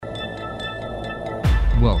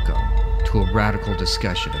Welcome to a radical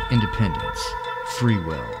discussion of independence, free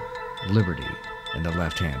will, liberty, and the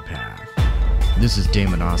left-hand path. This is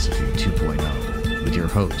Damonosophy 2.0 with your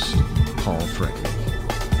host, Paul Frederick.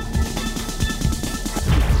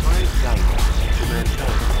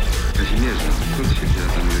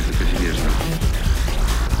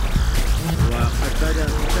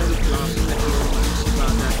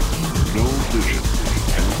 No vision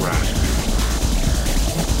can grasp.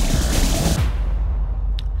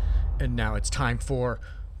 And now it's time for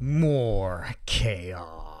more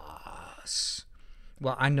chaos.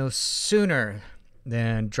 Well, I no sooner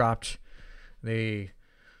than dropped the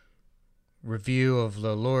review of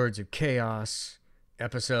the Lords of Chaos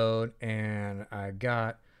episode, and I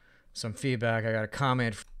got some feedback. I got a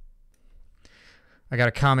comment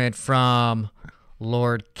from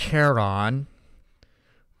Lord Charon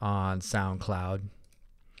on SoundCloud.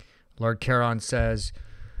 Lord Charon says,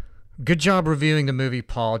 "Good job reviewing the movie,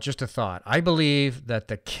 Paul. Just a thought. I believe that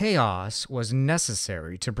the chaos was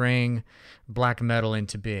necessary to bring black metal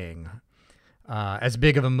into being, as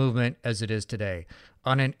big of a movement as it is today.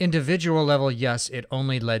 On an individual level, yes, it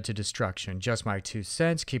only led to destruction. Just my 2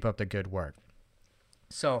 cents. Keep up the good work."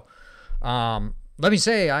 So, let me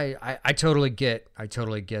say, I totally get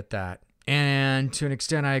that. And to an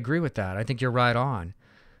extent, I agree with that. I think you're right on.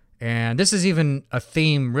 And this is even a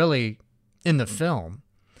theme, really, in the film.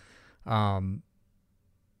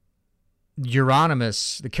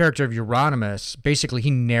 Euronymous, the character of Euronymous, basically he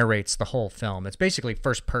narrates the whole film. It's basically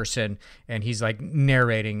first person, and he's like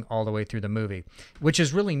narrating all the way through the movie, which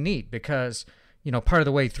is really neat because, you know, part of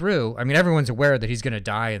the way through, I mean, everyone's aware that he's going to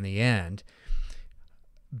die in the end.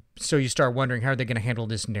 So you start wondering, how are they going to handle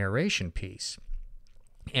this narration piece?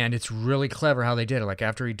 And it's really clever how they did it. Like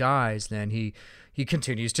after he dies, then he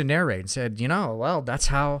continues to narrate and said, you know, well, that's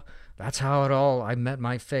how it all, I met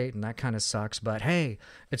my fate, and that kind of sucks. But hey,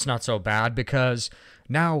 it's not so bad because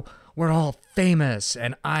now we're all famous,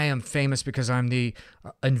 and I am famous because I'm the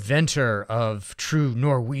inventor of true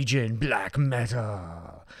Norwegian black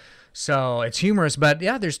metal. So it's humorous, but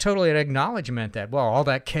yeah, there's totally an acknowledgement that, well, all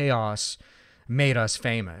that chaos made us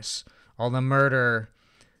famous. All the murder,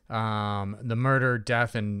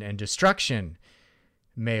 death, and destruction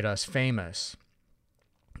made us famous.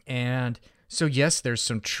 And so, yes, there's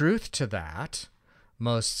some truth to that,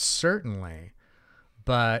 most certainly.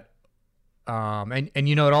 But, and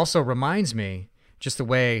you know, it also reminds me, just the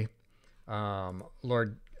way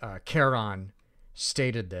Lord Charon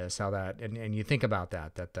stated this, how that, and you think about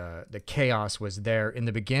that the chaos was there in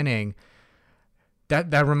the beginning.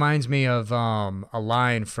 That reminds me of a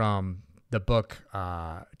line from the book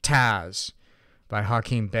Taz by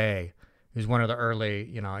Hakim Bey, who's one of the early,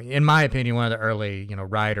 you know, in my opinion, one of the early, you know,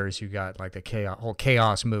 writers who got like the whole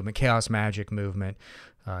chaos movement, chaos magic movement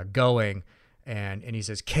going. And he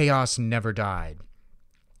says, chaos never died.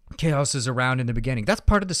 Chaos is around in the beginning. That's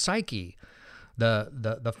part of the psyche,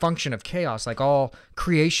 the function of chaos. Like all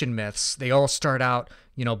creation myths, they all start out,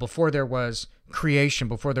 you know, before there was creation,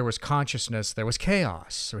 before there was consciousness, there was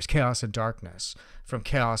chaos. There was chaos and darkness. From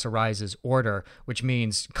chaos arises order, which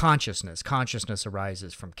means consciousness. Consciousness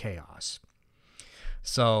arises from chaos.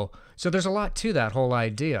 So there's a lot to that whole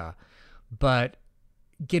idea. But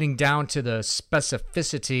getting down to the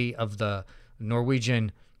specificity of the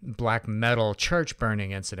Norwegian black metal church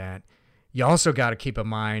burning incident, you also got to keep in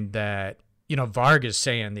mind that, you know, Varg is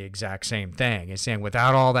saying the exact same thing. He's saying,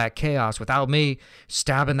 without all that chaos, without me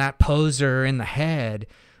stabbing that poser in the head,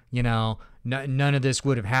 you know, none of this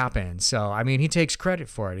would have happened. So, I mean, he takes credit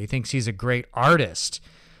for it. He thinks he's a great artist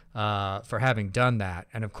for having done that.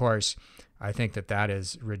 And, of course, I think that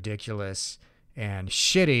is ridiculous and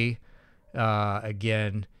shitty,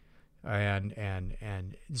 again.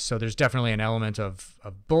 And so there's definitely an element of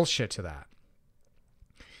bullshit to that.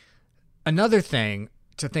 Another thing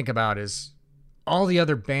to think about is all the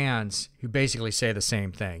other bands who basically say the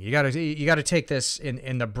same thing. You got to take this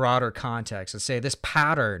in the broader context and say this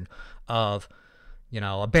pattern of, you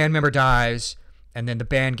know, a band member dies and then the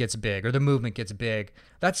band gets big or the movement gets big.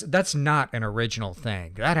 That's not an original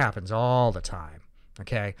thing. That happens all the time.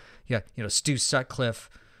 Okay, yeah, you know, Stu Sutcliffe,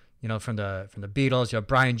 you know, from the Beatles. You have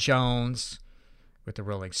Brian Jones with the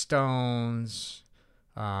Rolling Stones.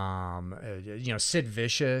 You know, Sid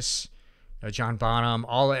Vicious. John Bonham,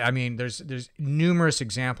 there's numerous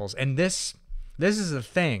examples, and this is the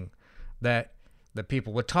thing that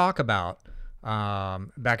people would talk about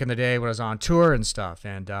back in the day when I was on tour and stuff,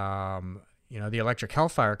 and you know, the Electric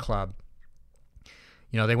Hellfire Club.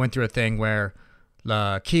 You know, they went through a thing where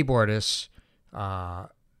the keyboardist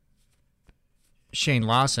Shane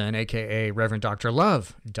Lawson, aka Reverend Dr.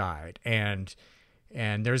 Love, died, and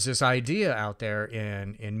And there's this idea out there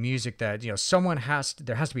in music that, you know,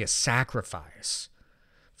 there has to be a sacrifice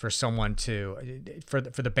for someone for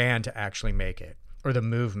the band to actually make it, or the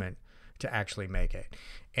movement to actually make it.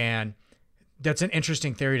 And that's an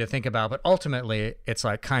interesting theory to think about, but ultimately it's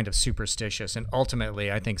like kind of superstitious. And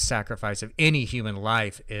ultimately, I think sacrifice of any human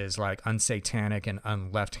life is like unsatanic and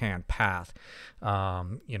unleft-hand path. Crack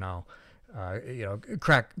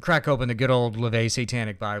open the good old LaVey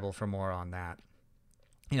Satanic Bible for more on that.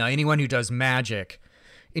 You know, anyone who does magic,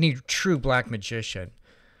 any true black magician,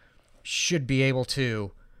 should be able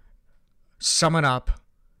to summon up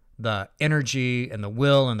the energy and the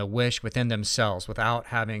will and the wish within themselves without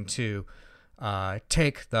having to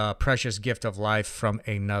take the precious gift of life from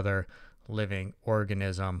another living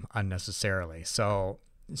organism unnecessarily. So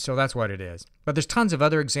that's what it is. But there's tons of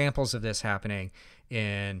other examples of this happening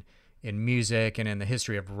in music and in the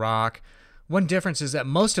history of rock. One difference is that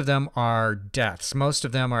most of them are deaths. Most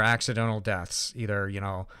of them are accidental deaths. Either,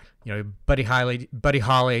 Buddy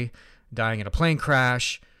Holly dying in a plane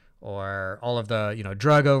crash, or all of the,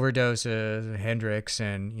 drug overdoses, Hendrix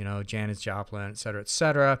and, Janis Joplin, et cetera, et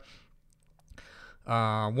cetera.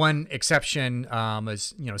 One exception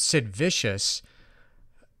is, Sid Vicious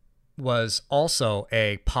was also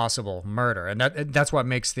a possible murder. And that's what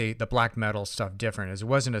makes the black metal stuff different, is it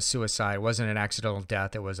wasn't a suicide, it wasn't an accidental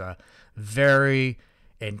death, it was a very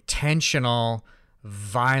intentional,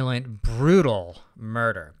 violent, brutal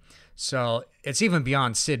murder. So it's even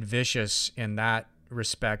beyond Sid Vicious in that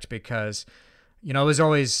respect, because, it was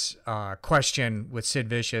always a question with Sid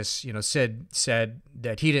Vicious. Sid said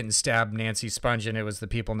that he didn't stab Nancy Spungen, it was the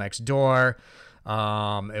people next door.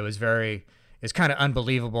 It's kind of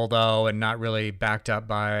unbelievable, though, and not really backed up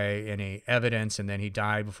by any evidence. And then he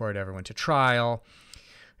died before it ever went to trial.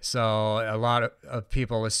 So a lot of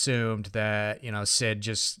people assumed that, Sid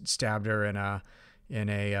just stabbed her in a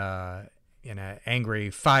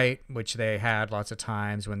angry fight, which they had lots of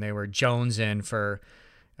times when they were jonesing for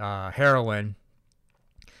heroin.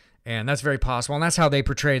 And that's very possible. And that's how they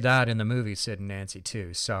portrayed that in the movie Sid and Nancy,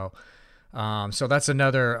 too. So that's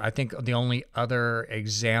another, I think, the only other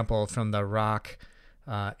example from the rock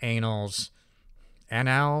annals. I'm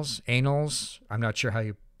not sure how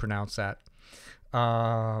you pronounce that.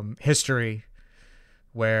 History,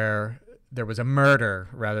 where there was a murder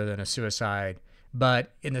rather than a suicide.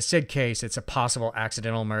 But in the Sid case, it's a possible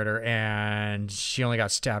accidental murder, and she only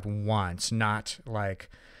got stabbed once, not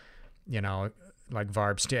like, like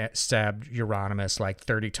Varb stabbed Euronymous like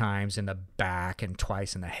 30 times in the back and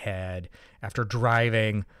twice in the head after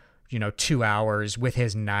driving, 2 hours with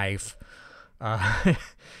his knife.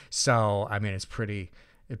 So, I mean, it's pretty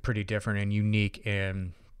different and unique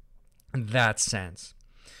in that sense.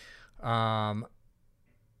 The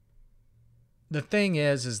thing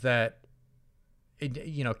is that,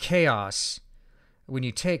 chaos, when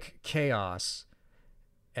you take chaos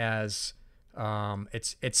as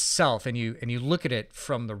itself, and you look at it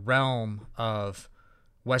from the realm of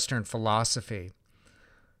Western philosophy,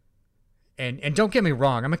 and don't get me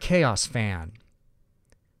wrong, I'm a chaos fan.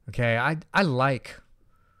 Okay, I like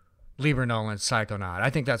Lieber Nolan's Psychonaut.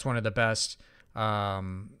 I think that's one of the best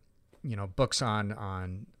books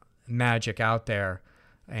on magic out there,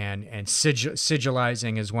 and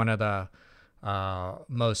sigilizing is one of the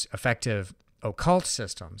most effective occult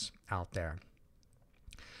systems out there.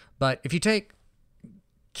 But if you take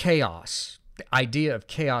chaos, the idea of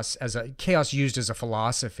chaos chaos used as a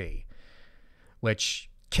philosophy,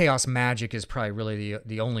 which chaos magic is probably really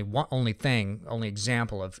the only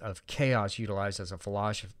example of chaos utilized as a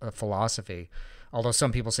philosophy. Although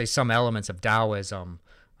some people say some elements of Taoism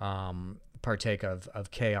partake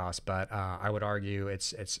of chaos, but I would argue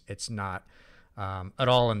it's not at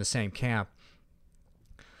all in the same camp.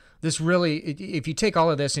 This really, if you take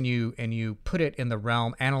all of this and you put it in the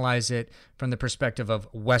realm, analyze it from the perspective of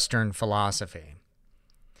Western philosophy,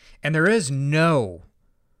 and there is no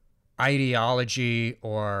ideology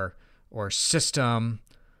or system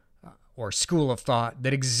or school of thought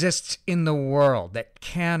that exists in the world that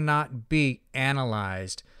cannot be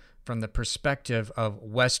analyzed from the perspective of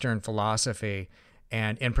Western philosophy,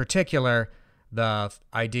 and in particular, the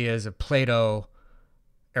ideas of Plato,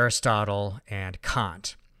 Aristotle, and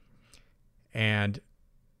Kant. And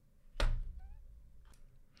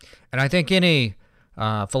I think any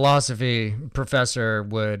philosophy professor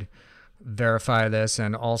would verify this.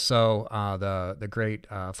 And also the great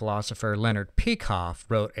philosopher Leonard Peikoff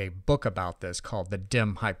wrote a book about this called The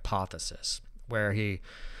Dim Hypothesis, where he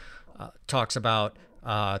talks about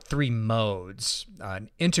 3 modes. An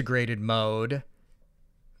integrated mode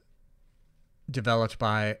developed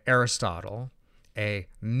by Aristotle, a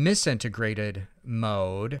misintegrated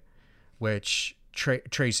mode, which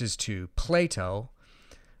traces to Plato.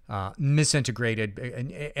 Misintegrated,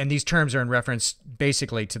 and these terms are in reference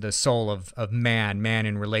basically to the soul of man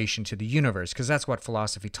in relation to the universe, because that's what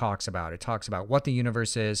philosophy talks about. It talks about what the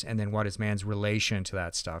universe is and then what is man's relation to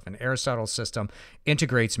that stuff. And Aristotle's system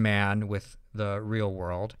integrates man with the real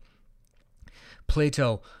world.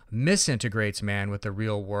 Plato misintegrates man with the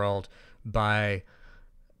real world by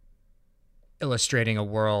illustrating a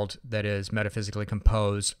world that is metaphysically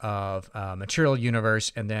composed of a material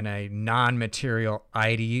universe and then a non-material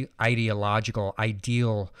ideological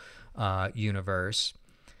ideal universe.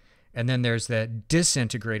 And then there's the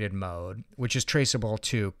disintegrated mode, which is traceable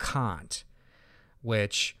to Kant,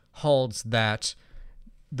 which holds that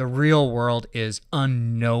the real world is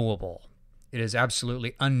unknowable. It is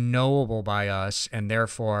absolutely unknowable by us, and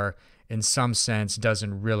therefore, in some sense,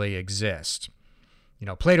 doesn't really exist.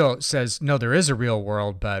 Plato says, no, there is a real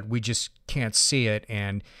world, but we just can't see it.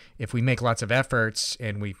 And if we make lots of efforts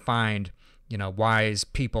and we find, wise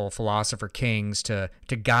people, philosopher kings to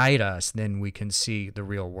guide us, then we can see the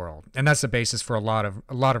real world. And that's the basis for a lot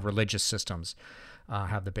of religious systems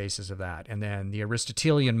have the basis of that. And then the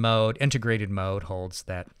Aristotelian mode, integrated mode, holds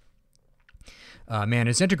that man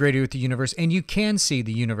is integrated with the universe, and you can see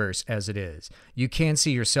the universe as it is. You can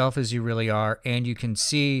see yourself as you really are, and you can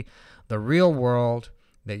see the real world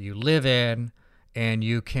that you live in, and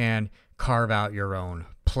you can carve out your own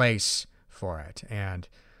place for it. And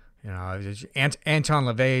Anton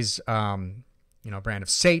LaVey's brand of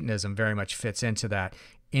Satanism very much fits into that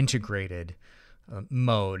integrated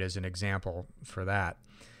mode as an example for that.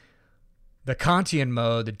 The Kantian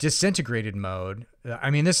mode, the disintegrated mode,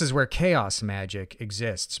 this is where chaos magic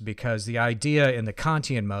exists, because the idea in the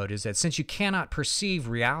Kantian mode is that since you cannot perceive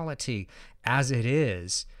reality as it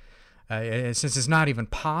is, since it's not even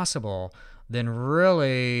possible, then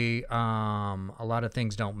really a lot of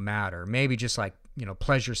things don't matter. Maybe just like,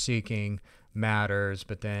 pleasure seeking matters,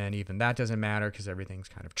 but then even that doesn't matter because everything's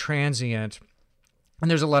kind of transient.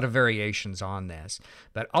 And there's a lot of variations on this.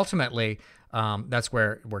 But ultimately, that's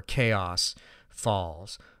where chaos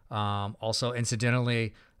falls. Also,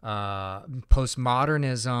 incidentally,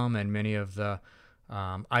 postmodernism and many of the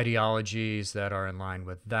ideologies that are in line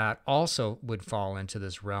with that also would fall into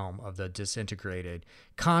this realm of the disintegrated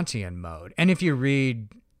Kantian mode. And if you read,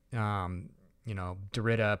 Derrida,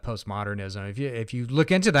 postmodernism, if you look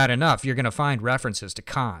into that enough, you're going to find references to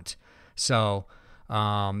Kant. So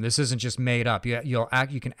this isn't just made up. You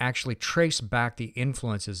can actually trace back the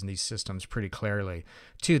influences in these systems pretty clearly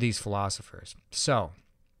to these philosophers. So,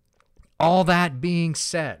 all that being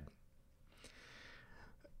said,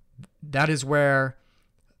 that is where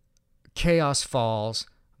chaos falls.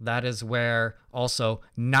 That is where also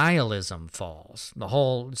nihilism falls. The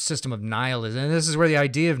whole system of nihilism. And this is where the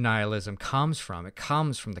idea of nihilism comes from. It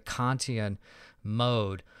comes from the Kantian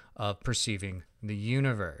mode of perceiving the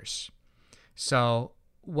universe. So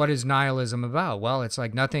what is nihilism about? Well, it's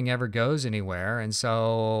like nothing ever goes anywhere, and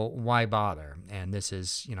so why bother? And this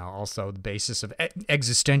is, also the basis of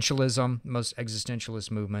existentialism. Most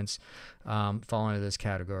existentialist movements fall into this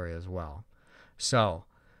category as well. So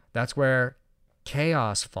that's where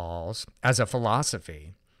chaos falls as a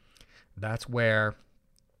philosophy. That's where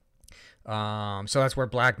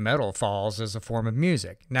black metal falls as a form of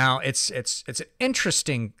music. Now it's an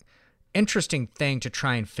interesting thing to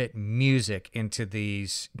try and fit music into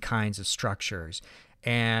these kinds of structures.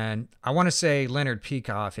 And I want to say Leonard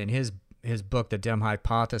Peikoff, in his book, The Dim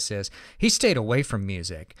Hypothesis, he stayed away from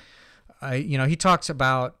music. He talks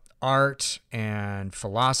about art and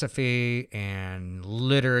philosophy and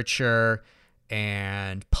literature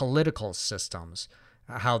and political systems,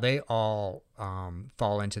 how they all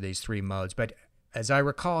fall into these three modes. But as I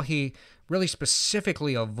recall, he really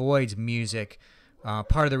specifically avoids music.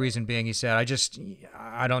 Part of the reason being, he said,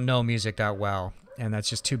 I don't know music that well, and that's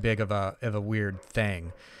just too big of a weird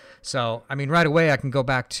thing. So, right away I can go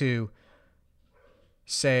back to,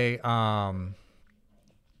 say,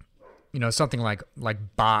 something like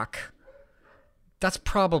Bach. That's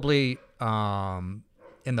probably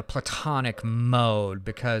in the Platonic mode,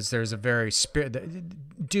 because there's a very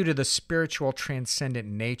due to the spiritual transcendent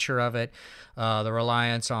nature of it, the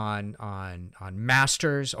reliance on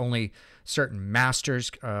masters. Only certain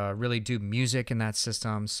masters really do music in that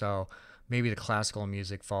system, so maybe the classical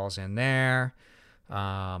music falls in there.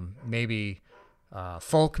 Maybe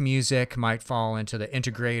folk music might fall into the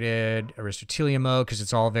integrated Aristotelian mode, because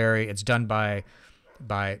it's done by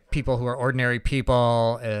people who are ordinary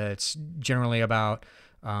people. It's generally about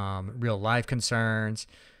real life concerns.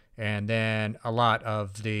 And then a lot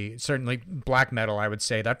of the, certainly black metal, I would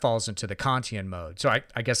say, that falls into the Kantian mode. So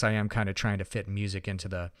I guess I am kind of trying to fit music into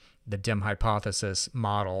the dim hypothesis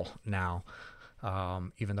model now,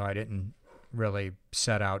 even though I didn't really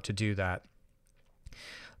set out to do that.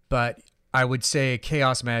 But I would say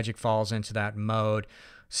chaos magic falls into that mode.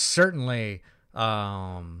 Certainly,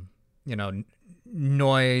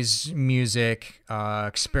 noise music,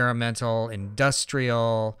 experimental,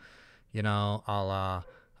 industrial, a la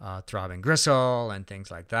Throbbing Gristle and things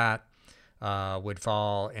like that, would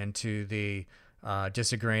fall into the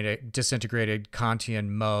disintegrated Kantian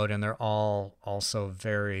mode, and they're all also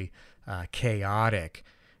very chaotic.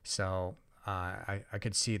 So I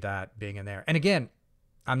could see that being in there. And again,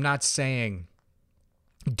 I'm not saying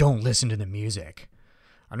don't listen to the music.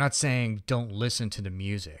 I'm not saying don't listen to the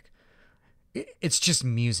music. It's just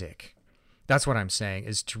music. That's what I'm saying,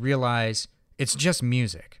 is to realize it's just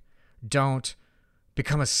music. Don't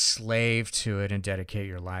become a slave to it and dedicate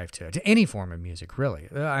your life to it, to any form of music, really.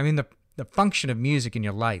 I mean, the function of music in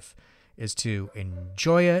your life is to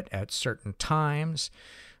enjoy it at certain times.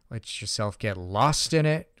 Let yourself get lost in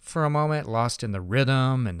it for a moment, lost in the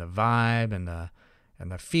rhythm and the vibe and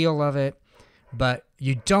the feel of it. But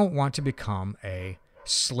you don't want to become a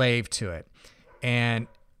slave to it. And,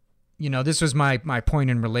 this was my point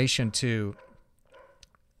in relation to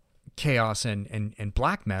chaos and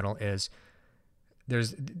black metal, is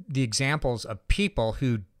there's the examples of people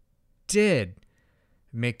who did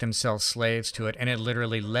make themselves slaves to it, and it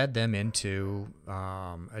literally led them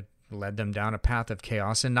down a path of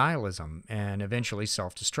chaos and nihilism and eventually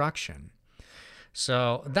self-destruction.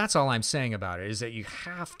 So that's all I'm saying about it, is that you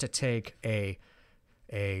have to take a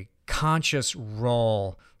conscious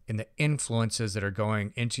role in the influences that are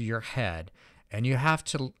going into your head, and you have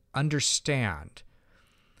to understand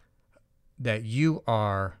that you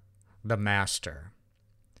are the master.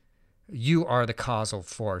 You are the causal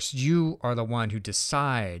force. You are the one who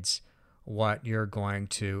decides what you're going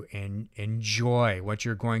to enjoy, what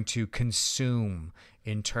you're going to consume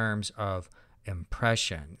in terms of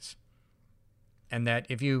impressions. And that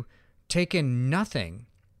if you take nothing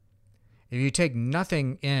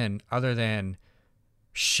in other than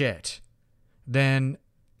shit, then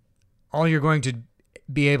all you're going to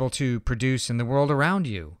be able to produce in the world around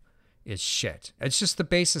you is shit. It's just the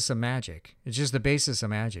basis of magic. It's just the basis of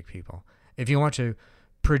magic, people. If you want to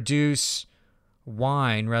produce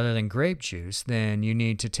wine rather than grape juice, then you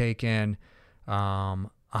need to take in a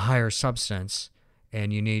higher substance,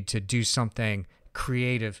 and you need to do something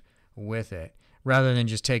creative with it, rather than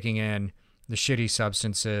just taking in the shitty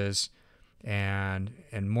substances and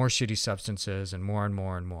more shitty substances and more and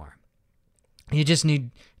more and more. You just need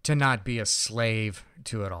to not be a slave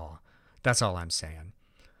to it all. That's all I'm saying.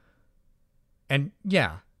 And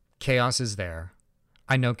yeah, chaos is there.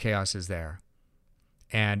 I know chaos is there.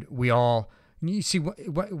 And we all, you see,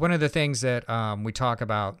 one of the things that we talk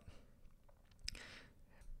about,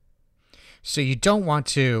 so you don't want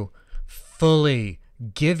to fully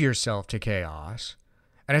give yourself to chaos,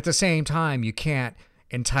 and at the same time, you can't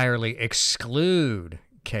entirely exclude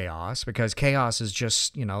chaos, because chaos is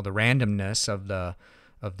just, the randomness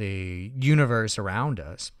of the universe around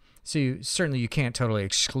us. So you can't totally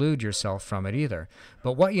exclude yourself from it either.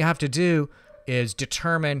 But what you have to do is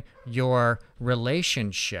determine your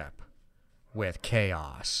relationship with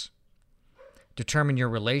chaos. Determine your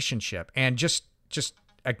relationship, and just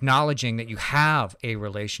acknowledging that you have a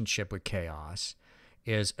relationship with chaos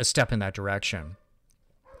is a step in that direction.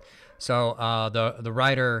 So the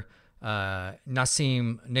writer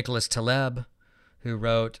Nassim Nicholas Taleb, who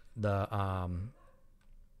wrote the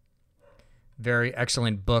very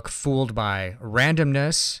excellent book Fooled by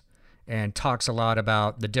Randomness, and talks a lot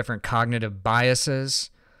about the different cognitive biases.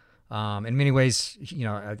 In many ways,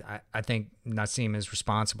 I think Nassim is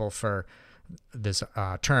responsible for this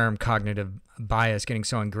term cognitive bias getting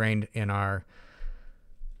so ingrained in our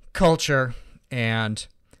culture. And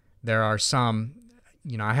there are some,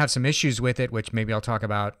 I have some issues with it, which maybe I'll talk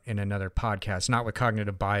about in another podcast, not with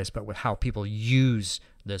cognitive bias, but with how people use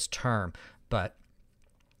this term. But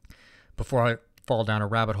before I fall down a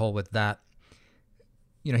rabbit hole with that,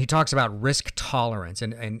 he talks about risk tolerance,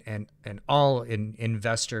 and all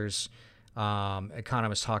investors,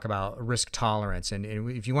 economists talk about risk tolerance. And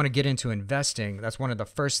if you want to get into investing, that's one of the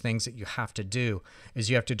first things that you have to do, is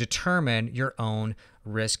you have to determine your own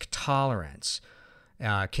risk tolerance.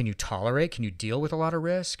 Can you deal with a lot of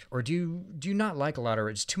risk, or do you not like a lot of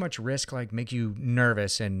risk? Does too much risk make you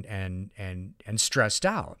nervous and stressed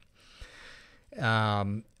out?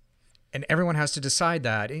 And everyone has to decide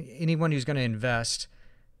that. Anyone who's going to invest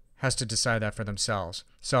has to decide that for themselves.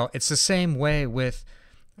 So it's the same way with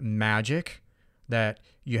magic, that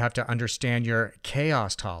you have to understand your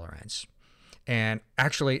chaos tolerance. And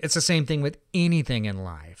actually, it's the same thing with anything in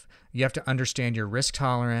life. You have to understand your risk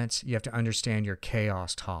tolerance. You have to understand your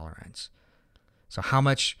chaos tolerance. So how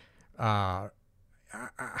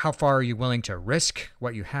far are you willing to risk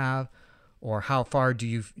what you have, or how far do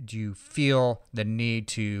you feel the need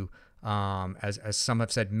to, as some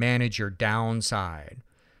have said, manage your downside,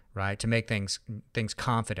 right? To make things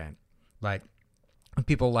confident. Like when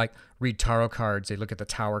people like read tarot cards, they look at the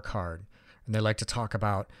Tower card and they like to talk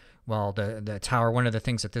about, well, the Tower, one of the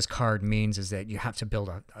things that this card means is that you have to build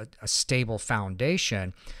a stable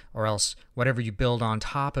foundation, or else whatever you build on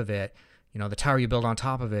top of it, the tower you build on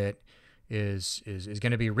top of it is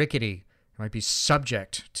going to be rickety. It might be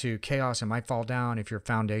subject to chaos. It might fall down if your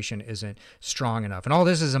foundation isn't strong enough. And all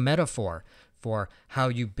this is a metaphor for how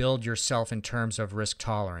you build yourself in terms of risk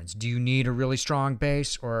tolerance. Do you need a really strong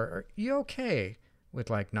base, or are you okay with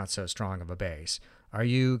like not so strong of a base? Can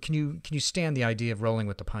you stand the idea of rolling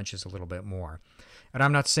with the punches a little bit more? And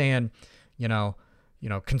I'm not saying,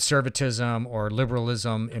 conservatism or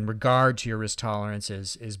liberalism in regard to your risk tolerance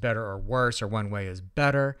is better or worse, or one way is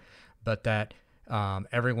better, but that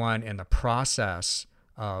everyone in the process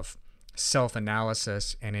of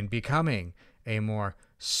self-analysis and in becoming a more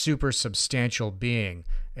super substantial being,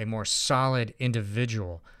 a more solid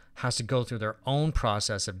individual, has to go through their own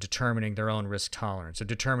process of determining their own risk tolerance, of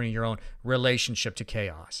determining your own relationship to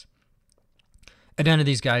chaos. And none of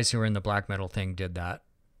these guys who are in the black metal thing did that,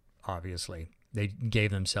 obviously. They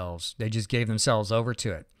just gave themselves over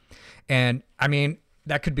to it. And I mean,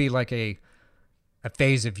 that could be like a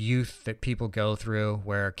phase of youth that people go through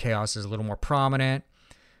where chaos is a little more prominent.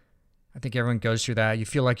 I think everyone goes through that. You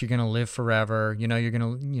feel like you're going to live forever. You're going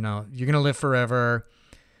to live forever.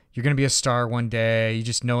 You're going to be a star one day. You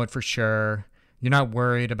just know it for sure. You're not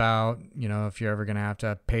worried about, if you're ever going to have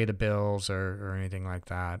to pay the bills or anything like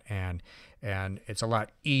that. And it's a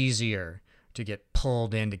lot easier to get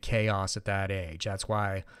pulled into chaos at that age. That's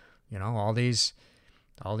why, all these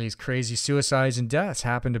crazy suicides and deaths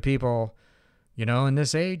happen to people, in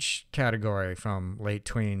this age category, from late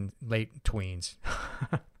teens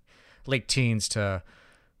to,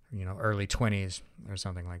 early 20s or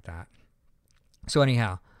something like that. So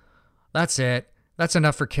anyhow, that's it. That's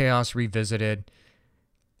enough for Chaos Revisited.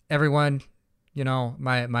 Everyone,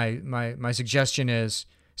 my suggestion is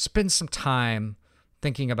spend some time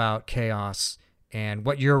thinking about chaos and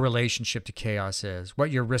what your relationship to chaos is, what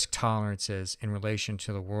your risk tolerance is in relation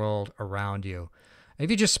to the world around you. And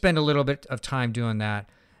if you just spend a little bit of time doing that,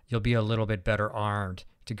 you'll be a little bit better armed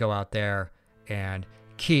to go out there and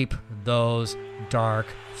keep those dark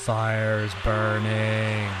fires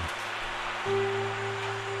burning.